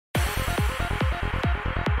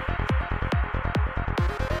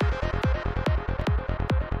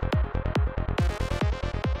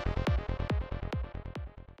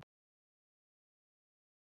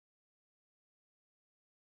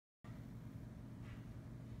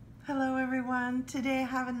Hello everyone, today I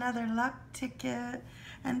have another luck ticket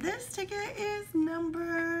and this ticket is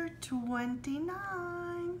number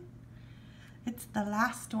 29. It's the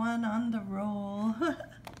last one on the roll.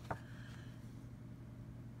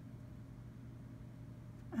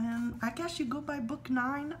 And I guess you go by book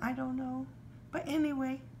 9, I don't know. But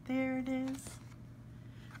anyway, there it is.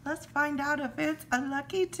 Let's find out if it's a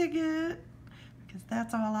lucky ticket, because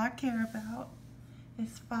that's all I care about,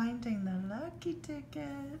 is finding the lucky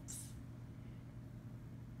tickets.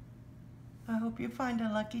 I hope you find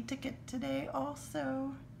a lucky ticket today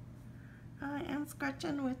also. I am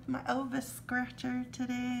scratching with my Elvis scratcher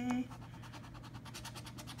today.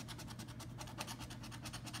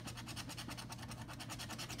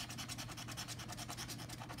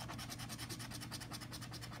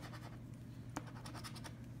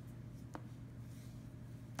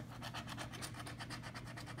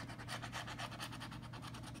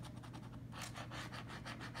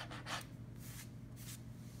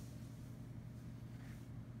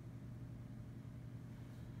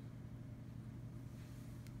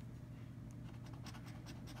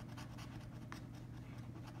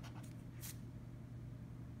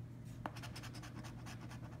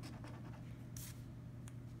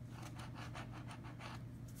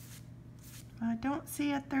 I don't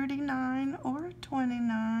see a 39 or a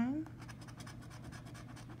 29.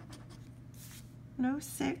 No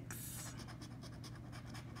 6.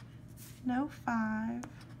 No 5.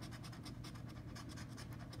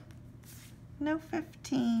 No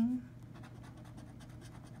 15.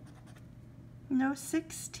 No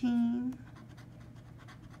 16.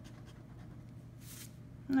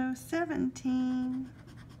 No 17.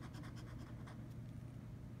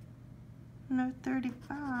 No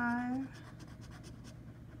 35.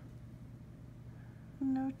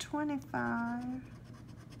 No 25,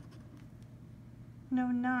 no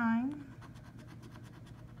 9,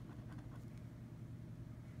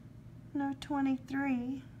 no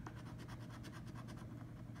 23,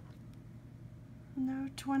 no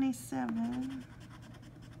 27,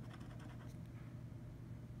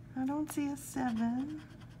 I don't see a 7,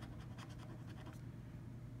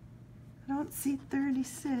 I don't see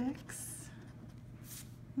 36,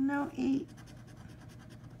 no 8,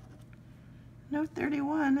 no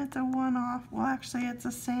 31, it's a one-off. Well, actually, it's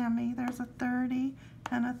a Sammy. There's a 30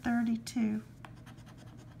 and a 32.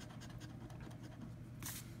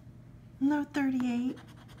 No 38.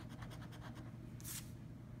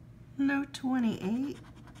 No 28.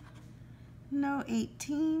 No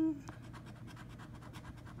 18.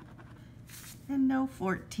 And no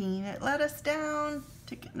 14. It let us down.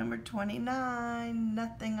 Ticket number 29.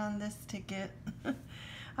 Nothing on this ticket.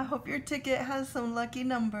 I hope your ticket has some lucky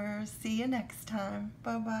numbers. See you next time.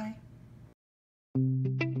 Bye-bye.